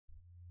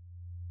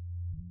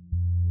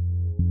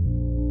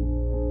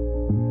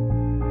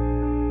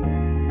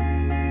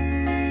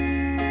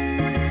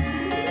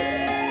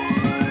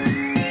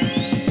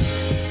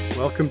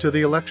Welcome to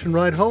the election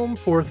ride home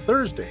for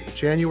Thursday,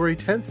 January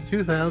 10th,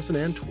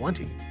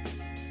 2020.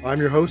 I'm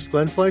your host,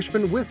 Glenn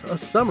Fleischman, with a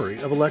summary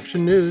of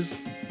election news.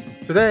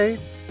 Today,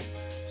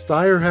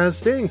 Steyer has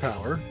staying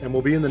power and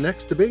will be in the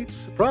next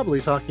debates, probably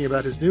talking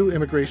about his new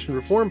immigration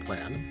reform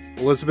plan.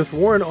 Elizabeth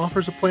Warren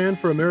offers a plan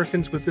for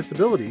Americans with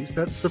disabilities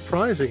that's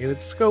surprising in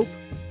its scope.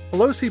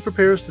 Pelosi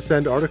prepares to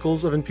send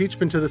articles of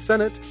impeachment to the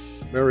Senate.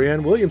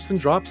 Marianne Williamson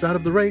drops out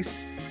of the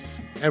race.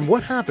 And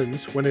what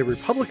happens when a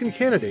Republican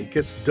candidate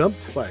gets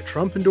dumped by a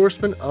Trump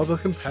endorsement of a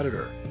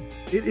competitor?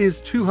 It is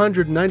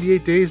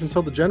 298 days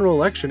until the general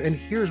election, and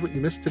here's what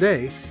you missed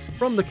today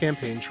from the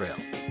campaign trail.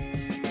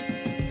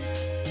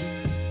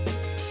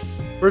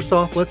 First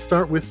off, let's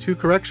start with two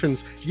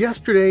corrections.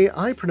 Yesterday,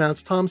 I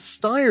pronounced Tom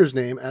Steyer's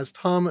name as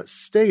Tom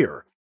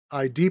Steyer.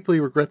 I deeply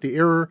regret the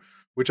error,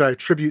 which I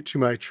attribute to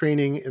my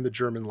training in the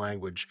German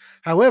language.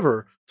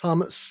 However,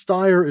 Tom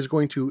Steyer is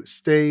going to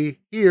stay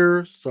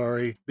here,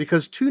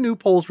 because two new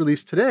polls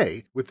released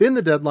today within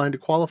the deadline to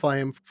qualify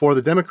him for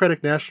the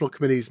Democratic National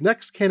Committee's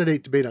next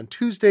candidate debate on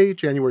Tuesday,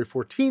 January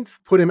 14th,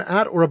 put him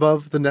at or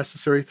above the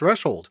necessary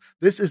threshold.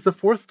 This is the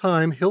fourth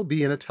time he'll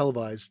be in a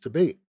televised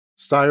debate.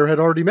 Steyer had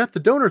already met the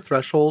donor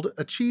threshold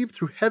achieved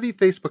through heavy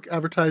Facebook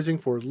advertising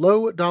for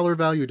low dollar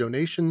value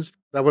donations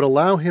that would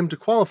allow him to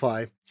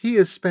qualify. He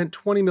has spent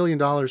 $20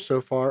 million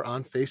so far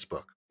on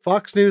Facebook.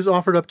 Fox News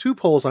offered up two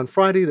polls on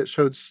Friday that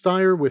showed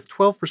Steyer with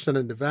 12%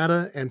 in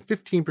Nevada and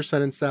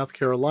 15% in South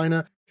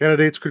Carolina.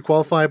 Candidates could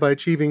qualify by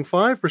achieving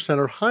 5%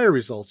 or higher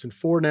results in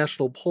four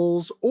national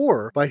polls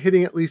or by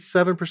hitting at least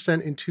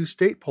 7% in two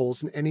state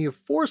polls in any of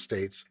four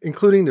states,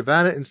 including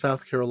Nevada and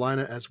South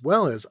Carolina, as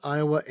well as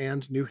Iowa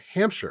and New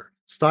Hampshire.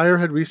 Steyer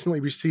had recently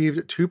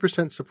received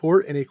 2%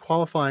 support in a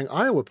qualifying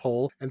Iowa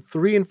poll and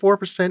 3 and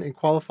 4% in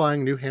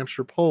qualifying New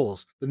Hampshire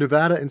polls. The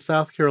Nevada and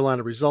South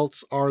Carolina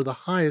results are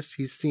the highest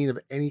he's seen of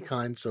any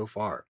kind so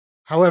far.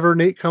 However,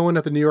 Nate Cohen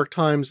at the New York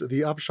Times,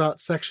 the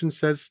Upshot section,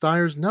 says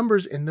Steyer's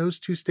numbers in those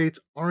two states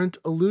aren't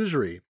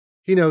illusory.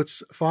 He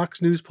notes Fox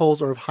News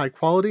polls are of high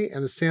quality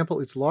and the sample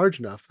is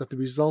large enough that the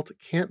result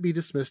can't be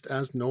dismissed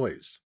as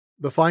noise.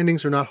 The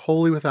findings are not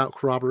wholly without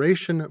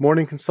corroboration.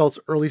 Morning Consult's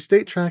early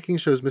state tracking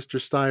shows Mr.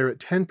 Steyer at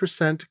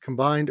 10%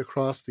 combined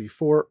across the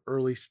four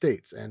early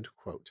states, end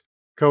quote.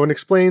 Cohen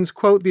explains,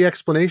 quote, the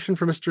explanation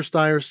for Mr.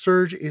 Steyer's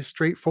surge is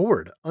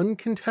straightforward.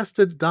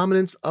 Uncontested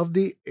dominance of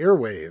the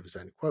airwaves,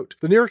 end quote.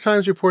 The New York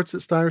Times reports that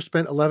Steyer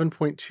spent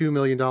 $11.2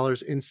 million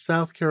in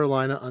South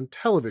Carolina on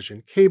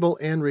television, cable,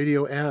 and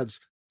radio ads,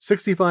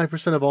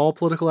 65% of all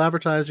political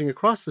advertising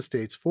across the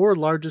state's four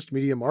largest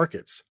media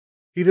markets.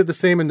 He did the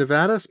same in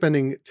Nevada,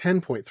 spending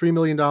 $10.3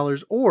 million,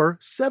 or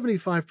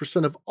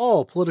 75% of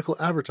all political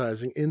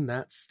advertising in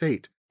that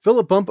state.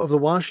 Philip Bump of the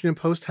Washington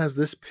Post has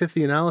this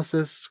pithy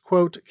analysis,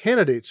 quote,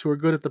 candidates who are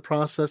good at the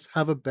process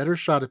have a better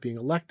shot at being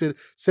elected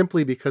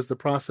simply because the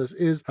process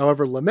is,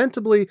 however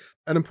lamentably,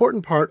 an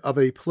important part of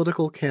a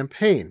political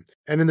campaign.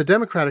 And in the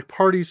Democratic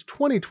Party's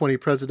 2020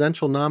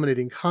 presidential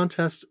nominating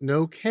contest,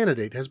 no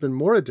candidate has been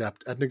more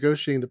adept at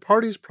negotiating the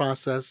party's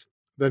process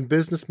than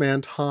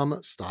businessman Tom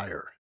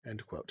Steyer,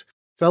 end quote.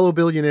 Fellow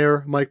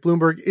billionaire Mike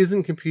Bloomberg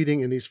isn't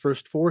competing in these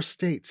first four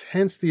states,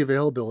 hence the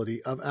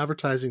availability of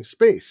advertising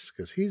space,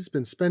 because he's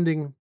been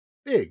spending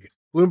big.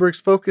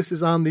 Bloomberg's focus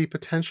is on the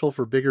potential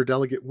for bigger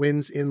delegate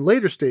wins in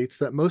later states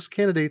that most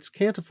candidates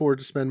can't afford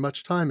to spend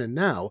much time in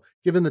now,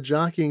 given the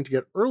jockeying to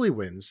get early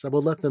wins that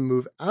will let them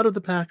move out of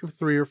the pack of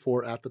 3 or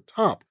 4 at the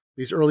top.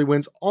 These early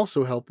wins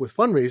also help with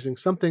fundraising,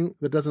 something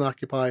that doesn't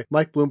occupy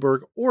Mike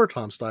Bloomberg or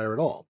Tom Steyer at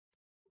all.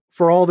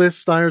 For all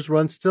this, Steyer's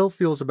run still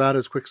feels about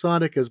as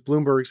quixotic as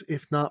Bloomberg's,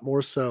 if not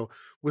more so.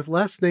 With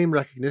less name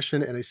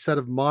recognition and a set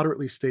of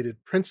moderately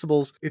stated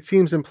principles, it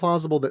seems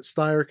implausible that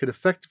Steyer could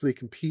effectively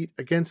compete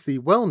against the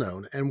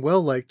well-known and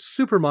well-liked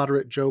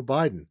super-moderate Joe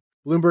Biden.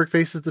 Bloomberg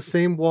faces the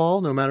same wall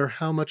no matter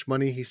how much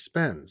money he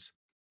spends.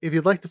 If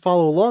you'd like to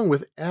follow along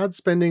with ad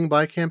spending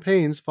by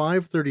campaigns,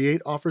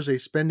 538 offers a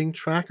spending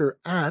tracker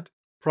at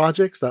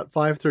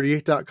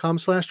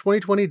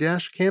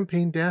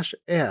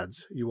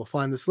projects.538.com/2020-campaign-ads. You will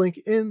find this link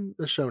in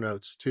the show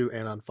notes to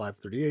and on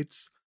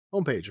 538's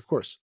homepage, of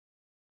course.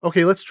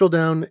 Okay, let's drill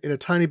down in a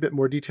tiny bit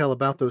more detail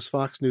about those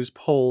Fox News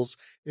polls.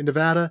 In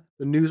Nevada,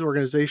 the news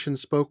organization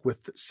spoke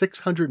with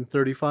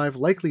 635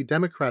 likely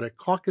Democratic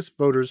caucus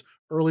voters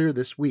earlier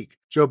this week.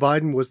 Joe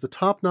Biden was the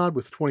top nod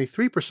with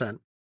 23%.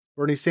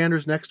 Bernie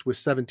Sanders next with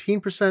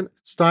 17%,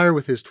 Steyer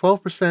with his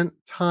 12%,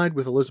 tied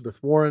with Elizabeth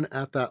Warren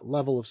at that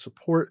level of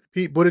support.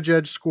 Pete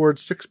Buttigieg scored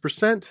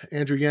 6%,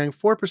 Andrew Yang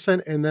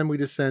 4%, and then we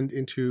descend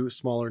into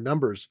smaller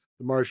numbers.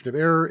 The margin of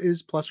error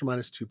is plus or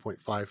minus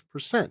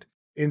 2.5%.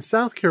 In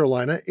South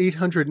Carolina,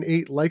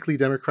 808 likely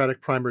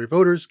Democratic primary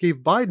voters gave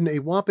Biden a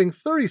whopping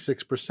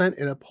 36%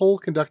 in a poll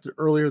conducted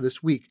earlier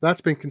this week.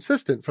 That's been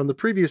consistent from the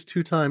previous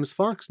two times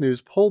Fox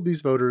News polled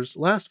these voters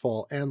last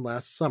fall and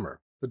last summer.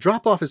 The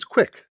drop-off is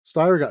quick.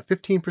 Steyer got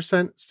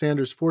 15%,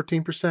 Sanders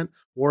 14%,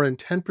 Warren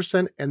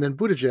 10%, and then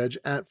Buttigieg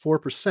at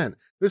 4%.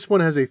 This one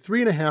has a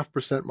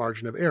 3.5%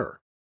 margin of error.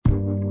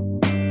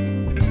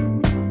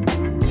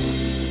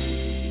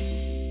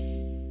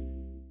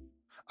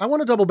 I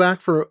want to double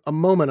back for a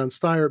moment on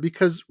Steyer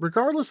because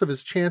regardless of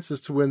his chances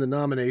to win the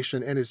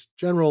nomination and his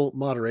general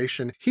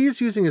moderation,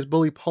 he's using his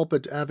bully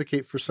pulpit to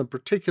advocate for some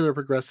particular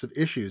progressive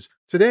issues.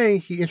 Today,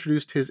 he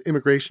introduced his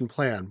immigration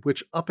plan,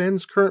 which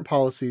upends current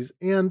policies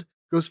and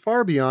goes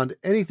far beyond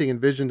anything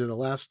envisioned in the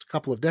last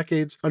couple of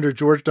decades under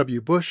George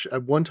W. Bush,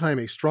 at one time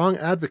a strong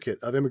advocate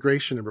of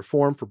immigration and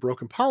reform for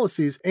broken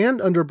policies,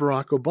 and under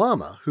Barack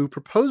Obama, who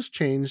proposed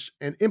change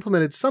and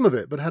implemented some of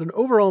it but had an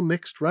overall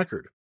mixed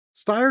record.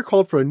 Steyer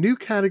called for a new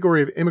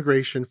category of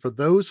immigration for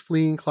those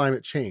fleeing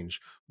climate change.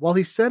 While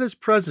he said as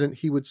president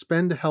he would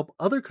spend to help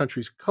other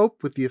countries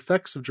cope with the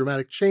effects of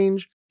dramatic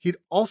change, he'd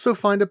also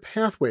find a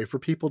pathway for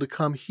people to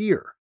come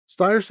here.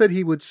 Steyer said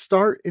he would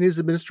start in his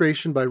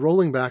administration by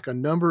rolling back a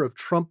number of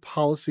Trump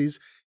policies.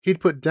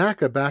 He'd put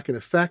DACA back in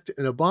effect,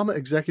 an Obama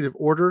executive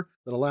order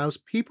that allows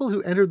people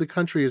who entered the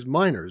country as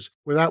minors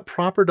without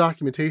proper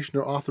documentation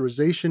or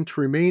authorization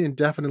to remain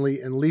indefinitely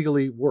and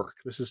legally work.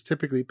 This is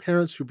typically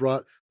parents who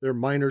brought their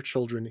minor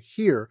children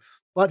here.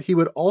 But he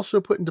would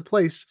also put into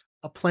place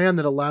a plan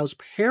that allows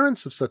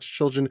parents of such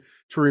children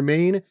to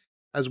remain,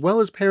 as well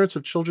as parents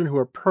of children who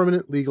are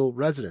permanent legal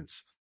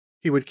residents.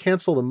 He would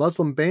cancel the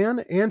Muslim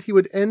ban, and he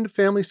would end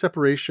family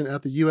separation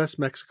at the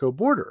U.S.-Mexico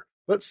border.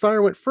 But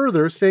Steyer went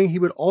further, saying he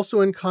would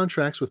also end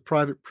contracts with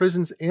private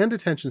prisons and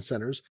detention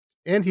centers,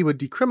 and he would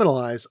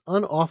decriminalize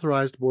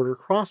unauthorized border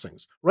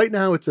crossings. Right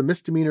now, it's a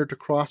misdemeanor to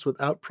cross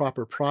without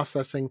proper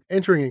processing.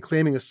 Entering and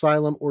claiming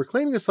asylum or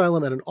claiming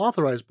asylum at an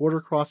authorized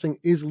border crossing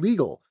is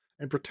legal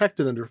and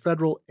protected under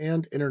federal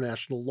and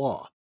international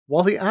law.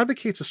 While he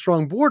advocates a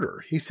strong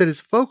border, he said his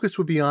focus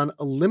would be on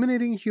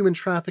eliminating human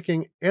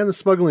trafficking and the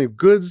smuggling of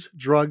goods,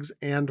 drugs,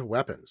 and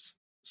weapons.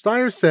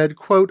 Steyer said,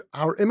 quote,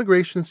 "Our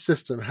immigration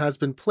system has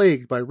been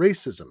plagued by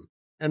racism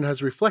and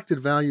has reflected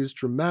values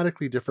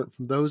dramatically different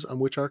from those on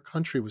which our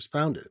country was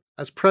founded.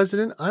 As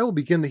president, I will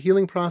begin the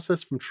healing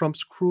process from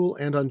Trump's cruel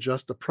and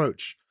unjust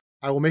approach.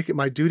 I will make it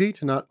my duty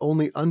to not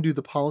only undo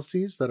the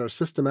policies that are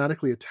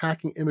systematically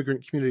attacking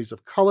immigrant communities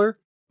of color,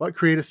 but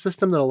create a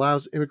system that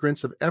allows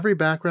immigrants of every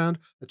background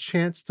a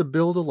chance to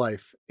build a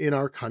life in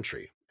our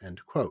country,"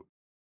 end quote.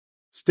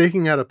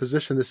 Staking out a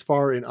position this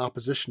far in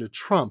opposition to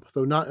Trump,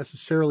 though not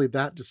necessarily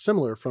that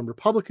dissimilar from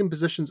Republican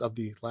positions of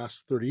the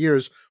last 30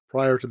 years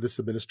prior to this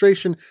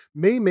administration,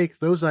 may make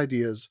those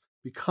ideas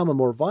become a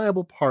more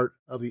viable part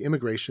of the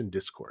immigration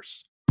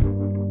discourse.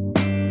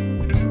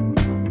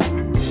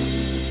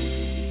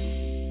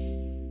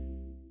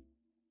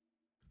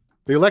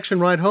 The election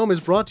ride home is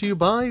brought to you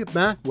by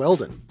Mack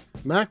Weldon.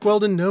 Mack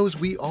Weldon knows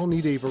we all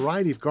need a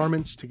variety of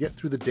garments to get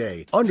through the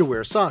day.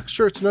 Underwear, socks,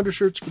 shirts, and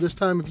undershirts for this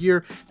time of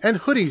year, and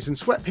hoodies and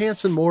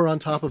sweatpants and more on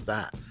top of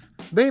that.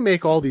 They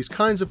make all these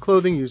kinds of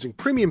clothing using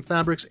premium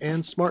fabrics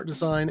and smart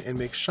design and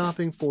make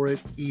shopping for it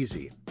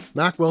easy.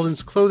 Mack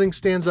Weldon's clothing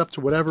stands up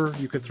to whatever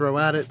you can throw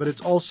at it, but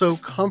it's also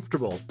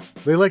comfortable.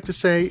 They like to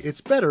say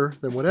it's better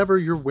than whatever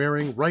you're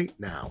wearing right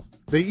now.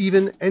 They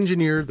even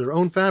engineered their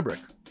own fabric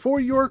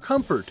for your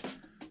comfort.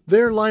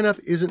 Their lineup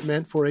isn't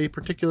meant for a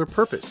particular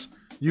purpose.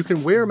 You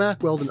can wear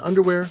Mack Weldon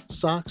underwear,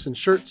 socks, and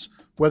shirts,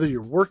 whether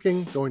you're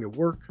working, going to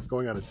work,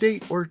 going on a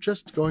date, or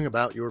just going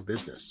about your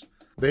business.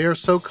 They are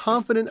so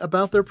confident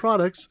about their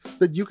products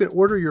that you can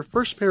order your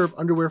first pair of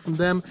underwear from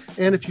them,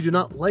 and if you do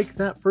not like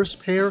that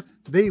first pair,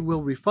 they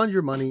will refund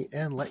your money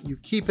and let you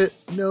keep it,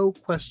 no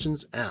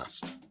questions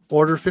asked.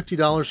 Order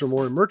 $50 or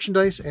more in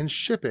merchandise, and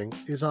shipping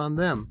is on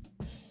them.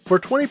 For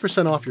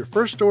 20% off your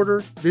first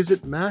order,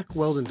 visit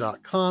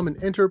MackWeldon.com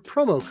and enter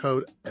promo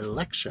code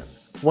ELECTION.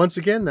 Once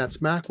again, that's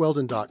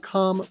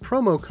MackWeldon.com,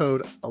 promo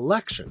code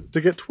ELECTION,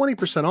 to get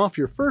 20% off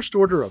your first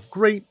order of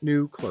great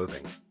new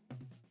clothing.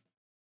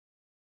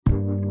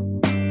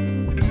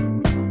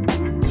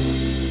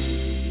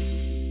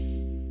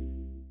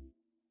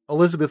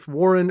 Elizabeth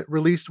Warren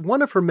released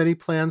one of her many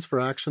plans for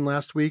action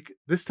last week,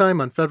 this time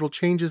on federal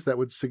changes that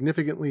would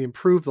significantly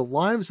improve the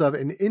lives of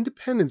and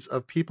independence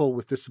of people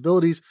with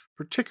disabilities,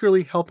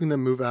 particularly helping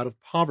them move out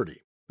of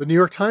poverty. The New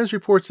York Times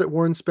reports that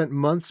Warren spent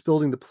months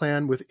building the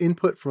plan with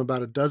input from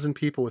about a dozen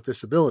people with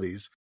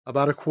disabilities.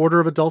 About a quarter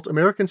of adult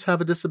Americans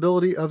have a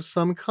disability of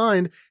some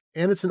kind,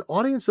 and it's an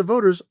audience of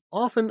voters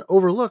often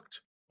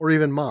overlooked or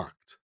even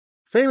mocked.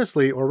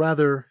 Famously, or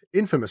rather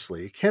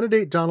infamously,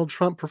 candidate Donald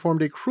Trump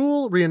performed a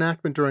cruel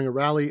reenactment during a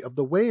rally of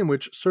the way in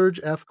which Serge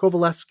F.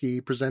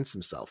 Kovaleski presents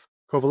himself.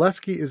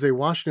 Kovaleski is a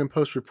Washington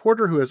Post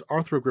reporter who has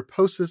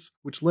arthrogryposis,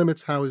 which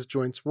limits how his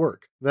joints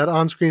work. That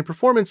on-screen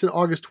performance in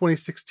August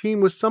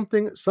 2016 was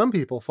something some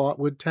people thought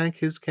would tank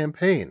his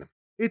campaign.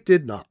 It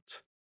did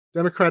not.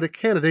 Democratic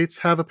candidates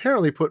have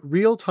apparently put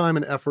real time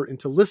and effort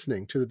into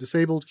listening to the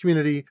disabled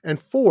community, and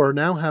 4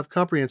 now have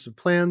comprehensive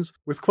plans,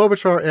 with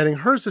Klobuchar adding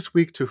hers this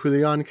week to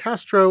Julian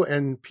Castro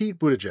and Pete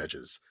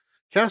Buttigieg's.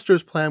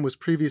 Castro's plan was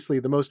previously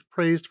the most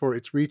praised for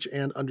its reach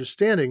and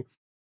understanding.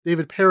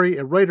 David Perry,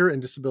 a writer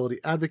and disability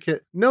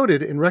advocate,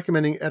 noted in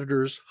recommending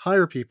editors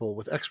hire people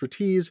with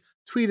expertise,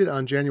 tweeted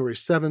on January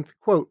 7th,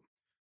 quote,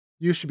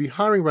 "You should be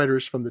hiring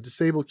writers from the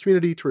disabled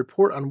community to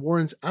report on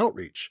Warren's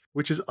outreach,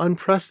 which is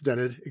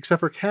unprecedented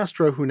except for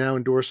Castro, who now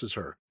endorses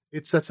her.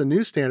 It sets a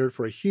new standard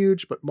for a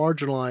huge but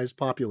marginalized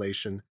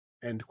population,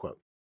 end quote.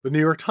 The New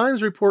York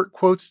Times report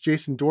quotes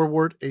Jason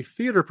Dorwart, a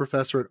theater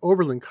professor at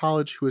Oberlin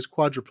College who is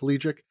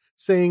quadriplegic,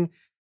 saying,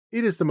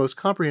 "It is the most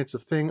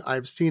comprehensive thing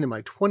I've seen in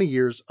my 20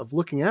 years of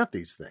looking at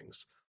these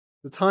things."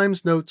 The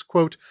Times notes,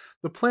 quote,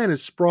 "The plan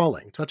is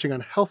sprawling, touching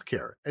on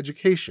healthcare,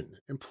 education,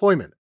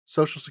 employment,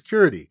 social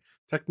security,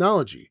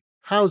 technology,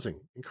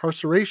 housing,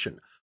 incarceration,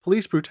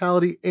 police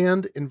brutality,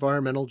 and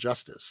environmental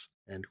justice,"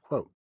 end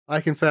quote. I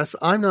confess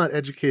I'm not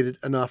educated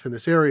enough in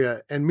this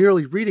area, and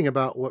merely reading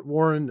about what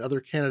Warren and other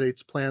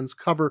candidates' plans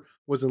cover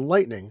was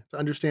enlightening to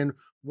understand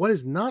what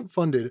is not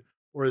funded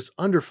or is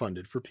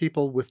underfunded for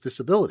people with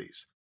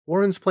disabilities.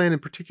 Warren's plan in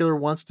particular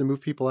wants to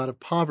move people out of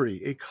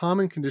poverty, a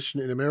common condition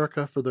in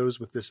America for those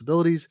with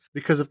disabilities,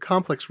 because of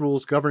complex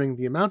rules governing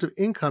the amount of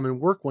income and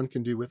work one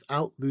can do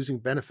without losing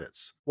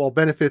benefits, while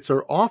benefits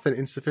are often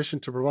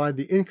insufficient to provide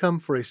the income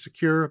for a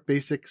secure,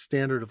 basic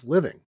standard of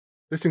living.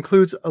 This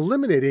includes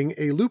eliminating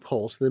a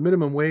loophole to the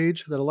minimum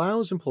wage that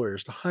allows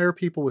employers to hire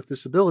people with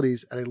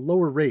disabilities at a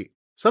lower rate,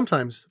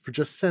 sometimes for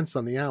just cents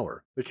on the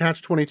hour. The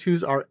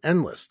catch-22s are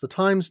endless. The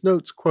Times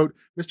notes, quote,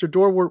 "Mr.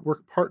 Dorwart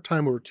worked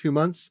part-time over 2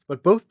 months,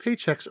 but both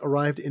paychecks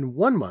arrived in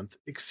 1 month,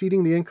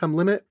 exceeding the income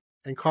limit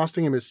and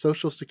costing him his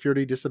Social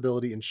Security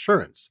disability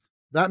insurance.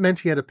 That meant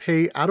he had to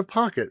pay out of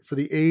pocket for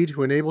the aide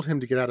who enabled him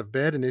to get out of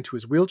bed and into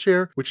his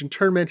wheelchair, which in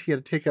turn meant he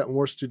had to take out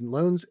more student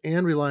loans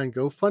and rely on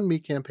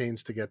GoFundMe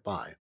campaigns to get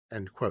by,"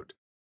 end quote.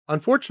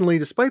 Unfortunately,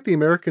 despite the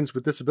Americans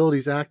with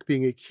Disabilities Act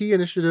being a key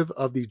initiative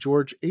of the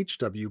George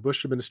H.W.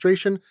 Bush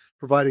administration,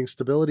 providing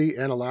stability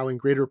and allowing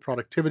greater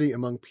productivity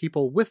among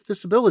people with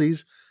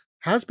disabilities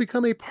has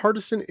become a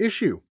partisan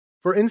issue.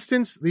 For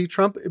instance, the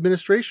Trump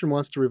administration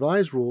wants to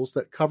revise rules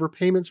that cover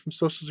payments from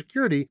Social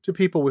Security to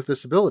people with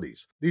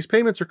disabilities. These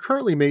payments are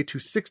currently made to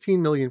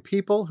 16 million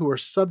people who are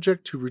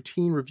subject to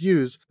routine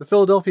reviews. The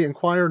Philadelphia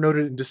Inquirer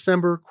noted in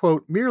December,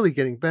 quote, "Merely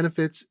getting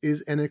benefits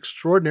is an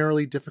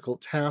extraordinarily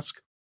difficult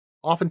task,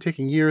 often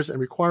taking years and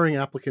requiring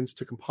applicants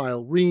to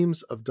compile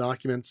reams of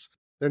documents,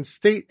 then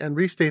state and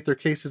restate their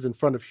cases in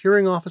front of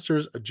hearing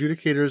officers,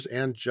 adjudicators,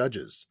 and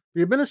judges."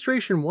 The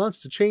administration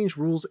wants to change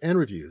rules and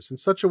reviews in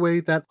such a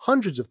way that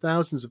hundreds of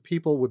thousands of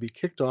people would be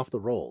kicked off the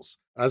rolls.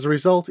 As a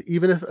result,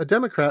 even if a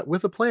Democrat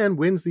with a plan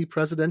wins the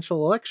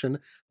presidential election,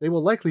 they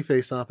will likely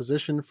face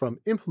opposition from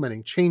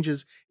implementing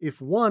changes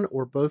if one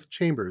or both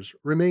chambers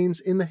remains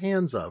in the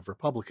hands of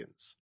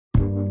Republicans.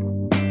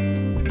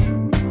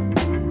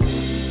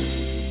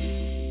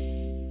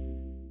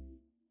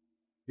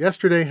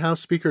 Yesterday,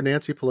 House Speaker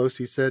Nancy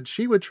Pelosi said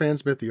she would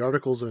transmit the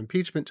articles of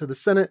impeachment to the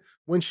Senate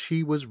when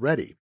she was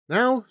ready.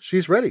 Now,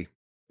 she's ready.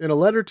 In a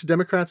letter to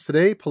Democrats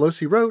today,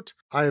 Pelosi wrote,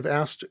 "I have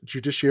asked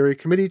Judiciary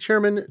Committee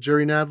Chairman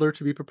Jerry Nadler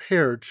to be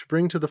prepared to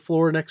bring to the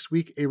floor next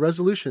week a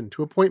resolution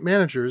to appoint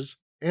managers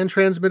and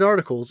transmit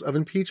articles of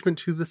impeachment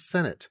to the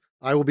Senate.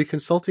 I will be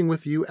consulting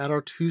with you at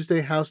our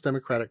Tuesday House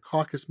Democratic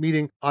Caucus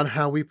meeting on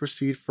how we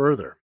proceed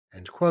further,"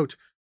 end quote.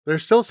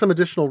 There's still some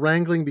additional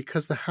wrangling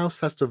because the House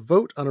has to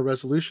vote on a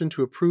resolution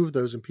to approve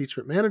those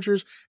impeachment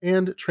managers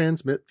and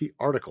transmit the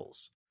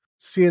articles.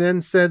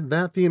 CNN said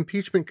that the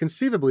impeachment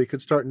conceivably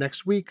could start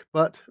next week,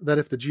 but that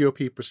if the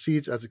GOP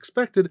proceeds as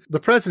expected, the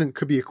president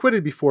could be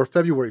acquitted before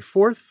February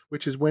 4th,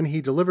 which is when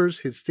he delivers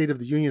his State of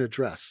the Union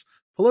address.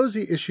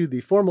 Pelosi issued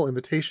the formal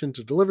invitation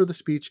to deliver the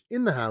speech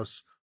in the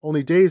House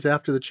only days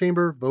after the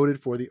chamber voted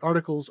for the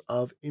articles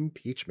of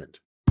impeachment.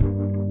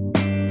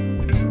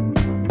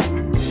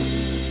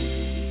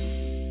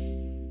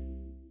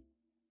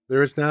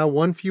 There is now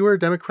one fewer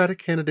Democratic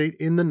candidate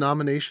in the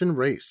nomination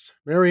race.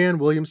 Marianne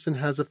Williamson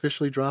has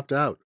officially dropped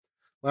out.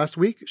 Last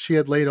week, she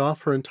had laid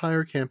off her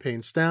entire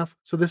campaign staff,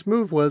 so this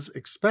move was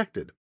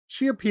expected.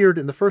 She appeared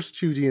in the first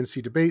 2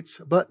 DNC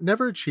debates, but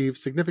never achieved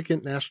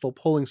significant national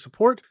polling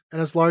support and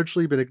has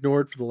largely been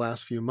ignored for the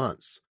last few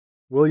months.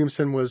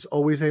 Williamson was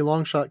always a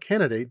long-shot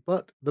candidate,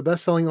 but the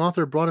best-selling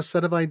author brought a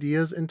set of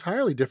ideas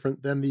entirely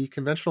different than the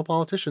conventional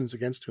politicians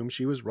against whom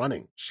she was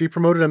running. She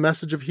promoted a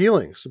message of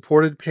healing,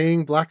 supported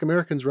paying Black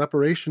Americans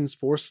reparations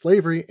for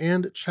slavery,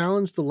 and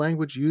challenged the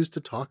language used to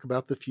talk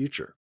about the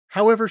future.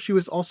 However, she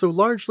was also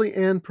largely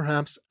and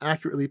perhaps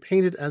accurately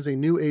painted as a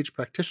New Age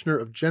practitioner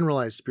of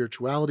generalized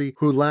spirituality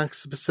who lacks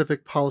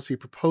specific policy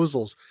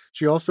proposals.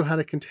 She also had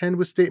to contend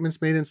with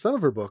statements made in some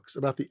of her books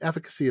about the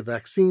efficacy of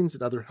vaccines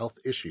and other health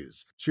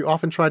issues. She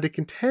often tried to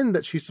contend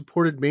that she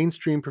supported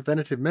mainstream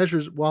preventative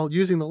measures while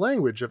using the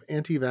language of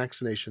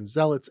anti-vaccination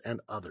zealots and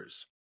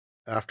others.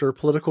 After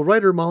political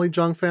writer Molly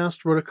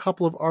Jong-Fast wrote a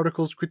couple of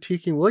articles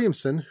critiquing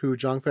Williamson, who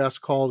Jong-Fast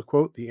called,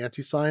 quote, the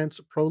anti-science,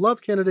 pro-love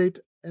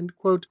candidate, end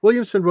quote,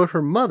 Williamson wrote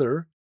her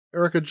mother,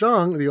 Erica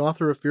Jong, the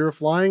author of Fear of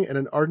Flying and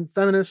an ardent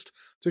feminist,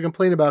 to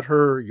complain about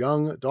her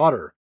young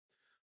daughter.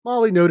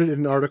 Molly noted in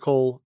an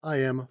article, "I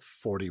am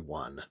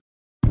 41.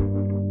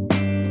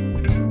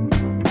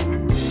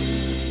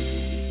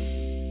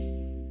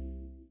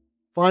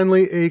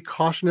 Finally, a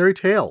cautionary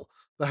tale.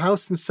 The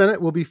House and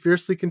Senate will be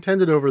fiercely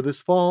contended over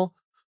this fall.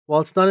 While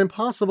it's not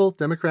impossible,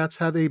 Democrats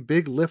have a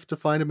big lift to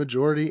find a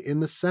majority in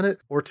the Senate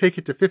or take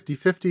it to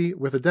 50-50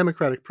 with a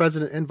Democratic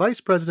president and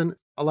vice president,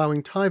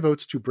 allowing tie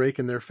votes to break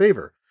in their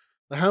favor.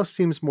 The House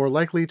seems more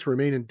likely to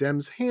remain in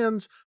Dems'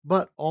 hands,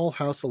 but all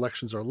House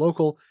elections are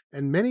local,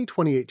 and many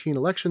 2018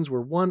 elections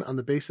were won on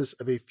the basis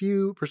of a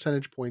few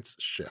percentage points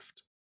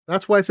shift.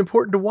 That's why it's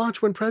important to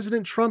watch when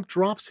President Trump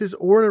drops his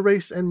oar in a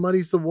race and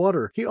muddies the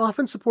water. He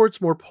often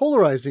supports more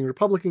polarizing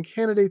Republican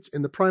candidates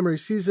in the primary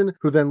season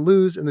who then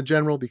lose in the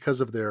general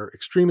because of their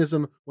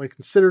extremism when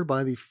considered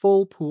by the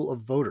full pool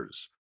of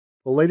voters.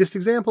 The latest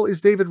example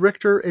is David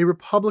Richter, a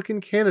Republican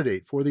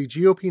candidate for the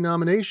GOP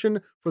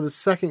nomination for the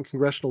 2nd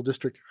Congressional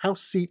District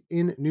House seat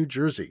in New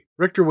Jersey.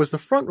 Richter was the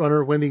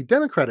frontrunner when the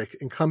Democratic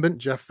incumbent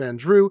Jeff Van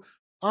Drew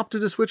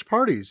opted to switch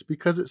parties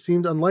because it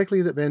seemed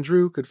unlikely that Van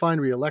Drew could find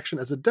re-election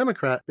as a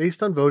Democrat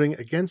based on voting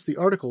against the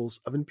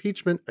articles of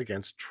impeachment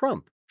against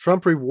Trump.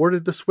 Trump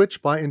rewarded the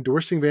switch by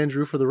endorsing Van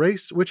Drew for the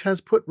race, which has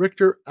put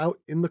Richter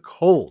out in the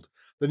cold.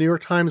 The New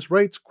York Times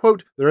writes,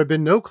 quote, "There have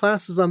been no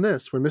classes on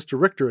this when Mr.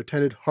 Richter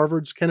attended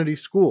Harvard's Kennedy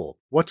School.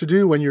 What to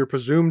do when your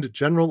presumed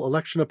general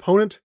election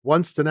opponent,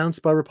 once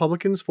denounced by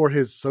Republicans for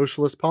his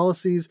socialist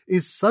policies,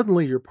 is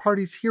suddenly your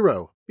party's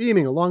hero,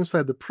 beaming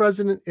alongside the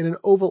president in an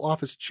Oval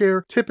Office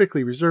chair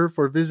typically reserved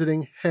for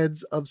visiting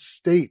heads of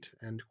state,"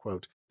 end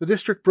quote. The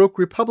district broke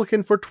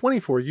Republican for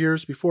 24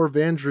 years before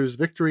Van Drew's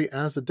victory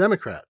as a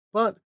Democrat,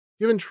 but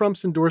given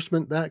Trump's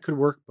endorsement, that could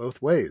work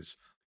both ways.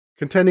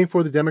 Contending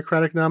for the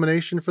Democratic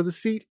nomination for the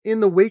seat in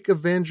the wake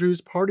of Van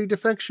Drew's party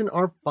defection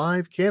are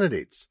 5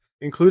 candidates,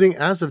 including,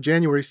 as of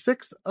January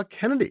 6th, a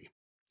Kennedy.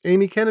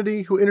 Amy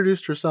Kennedy, who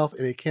introduced herself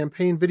in a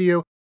campaign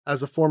video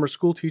as a former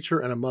schoolteacher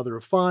and a mother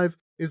of 5,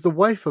 is the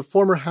wife of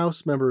former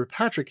House member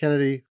Patrick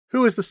Kennedy,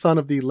 who is the son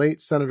of the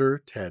late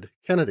Senator Ted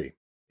Kennedy.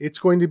 It's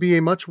going to be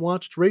a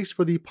much-watched race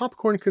for the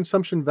popcorn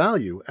consumption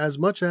value as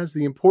much as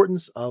the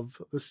importance of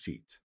the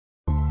seat.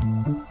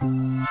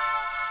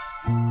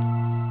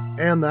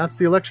 And that's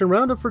the election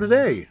roundup for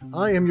today.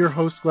 I am your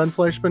host, Glenn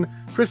Fleischman.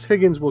 Chris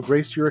Higgins will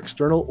grace your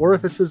external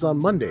orifices on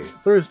Monday,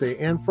 Thursday,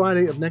 and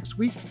Friday of next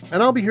week,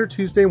 and I'll be here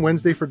Tuesday and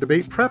Wednesday for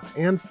debate prep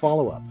and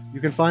follow-up.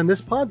 You can find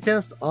this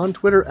podcast on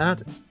Twitter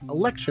at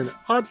Election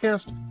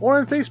Podcast or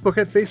on Facebook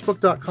at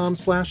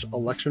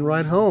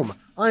facebook.com/electionridehome.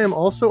 I am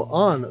also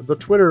on the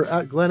Twitter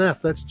at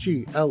GlennF, that's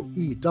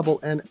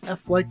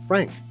GLENNF like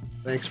Frank.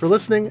 Thanks for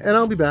listening, and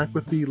I'll be back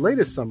with the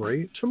latest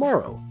summary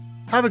tomorrow.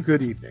 Have a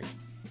good evening.